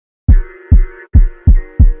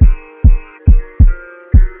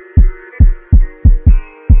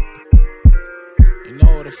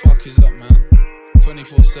the fuck is up, man?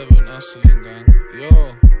 24/7 hustling, gang.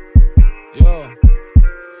 Yo.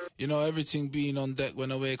 You know everything being on deck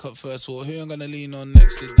when I wake up first. Well, who I'm gonna lean on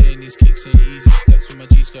next? The day and these kicks ain't easy. Steps with my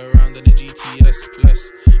G's go around in the GTS.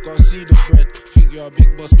 Bless. Gotta see the bread. Think you're a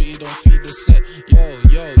big boss, but you don't feed the set. Yo,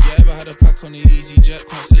 you ever had a pack on the Izzie Jet?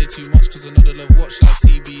 Can't say too much, cause another love watch like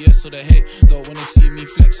CBS. So they hate, don't wanna see me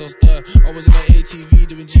flex. I was in the ATV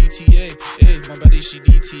doing GTA. Hey, my baddie, she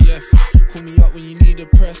DTF. Call me up when you need a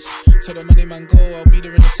press. Tell the money man go, I'll be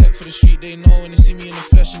there in a sec for the street. They know when they see me in the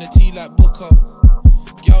flesh in the tea like Booker.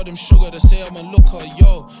 Girl, them sugar, they say I'm a looker.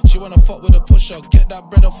 Yo, she wanna fuck with a pusher. Get that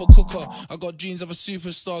bread off a cooker. I got dreams of a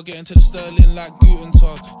superstar, getting to the Sterling like Guten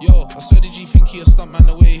Tag. Yo, I swear, did you think he a stuntman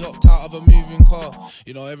the way he hopped out of a moving car?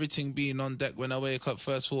 You know, everything being on deck when I wake up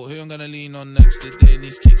first. Thought, who I'm gonna lean on next? The day and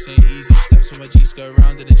these kicks ain't easy. Steps with my G's go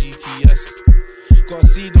around in the GTS. Gotta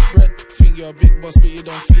see the bread. Think you're a big boss, but you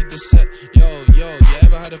don't feed the set. Yo, you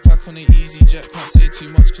ever had a pack on the Izzie Jet? Can't say too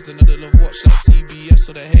much, cause another love watch like CBS.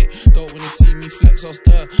 So they hate, don't wanna see me flex. I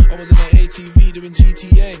was in the ATV doing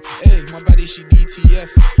GTA. Hey, my baddie, she DTF.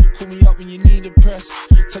 Call me up when you need a press.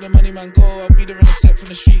 Tell the money man go, I'll be there in a sec from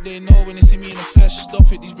the street. They know when they see me in the flesh.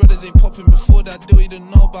 Stop it, these brothers ain't popping. Before that deal, you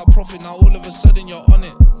didn't know about profit. Now all of a sudden you're on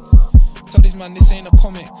it. Tell these man this ain't a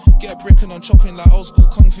comic. Get a brick and I'm chopping like old school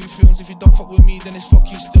kung fu films. If you don't fuck with me, then it's fuck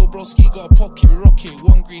you still. Broski got a pocket, rocket.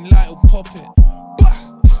 One green light will pop it.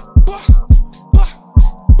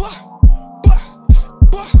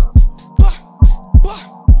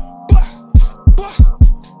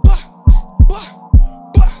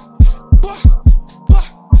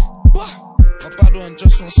 My bad one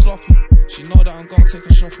just from sloppy. She know that I'm gonna take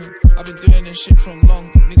her shopping. I've been doing this shit from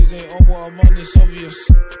long. Niggas ain't on what I'm on, it's obvious.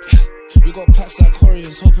 We got packs like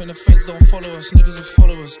couriers, hoping the feds don't follow us. Niggas will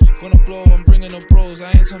follow us. Gonna blow, I'm bringing the bros.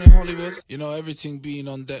 I ain't telling Hollywood. You know everything being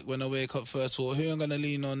on deck when I wake up first. Well, who I'm gonna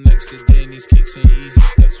lean on next? The day and these kicks ain't easy.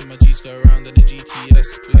 Steps with my G's go around in the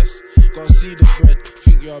GTS. Bless. Gotta see the bread.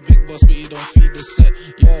 Think you're a big boss, but you don't feed the set.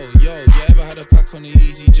 Yo, you ever had a pack on the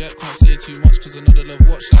Izzie Jet? Can't say too much, cause another love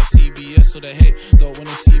watch like CBS. So they hate, don't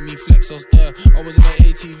wanna see me flex. I was in the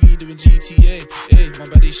ATV doing GTA. Hey, my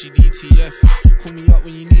baddie, she DTF. Call me up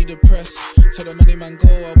when you need a press. Tell the money man go,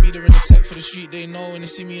 I'll be there in a sec for the street. They know when they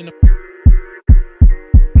see me in the...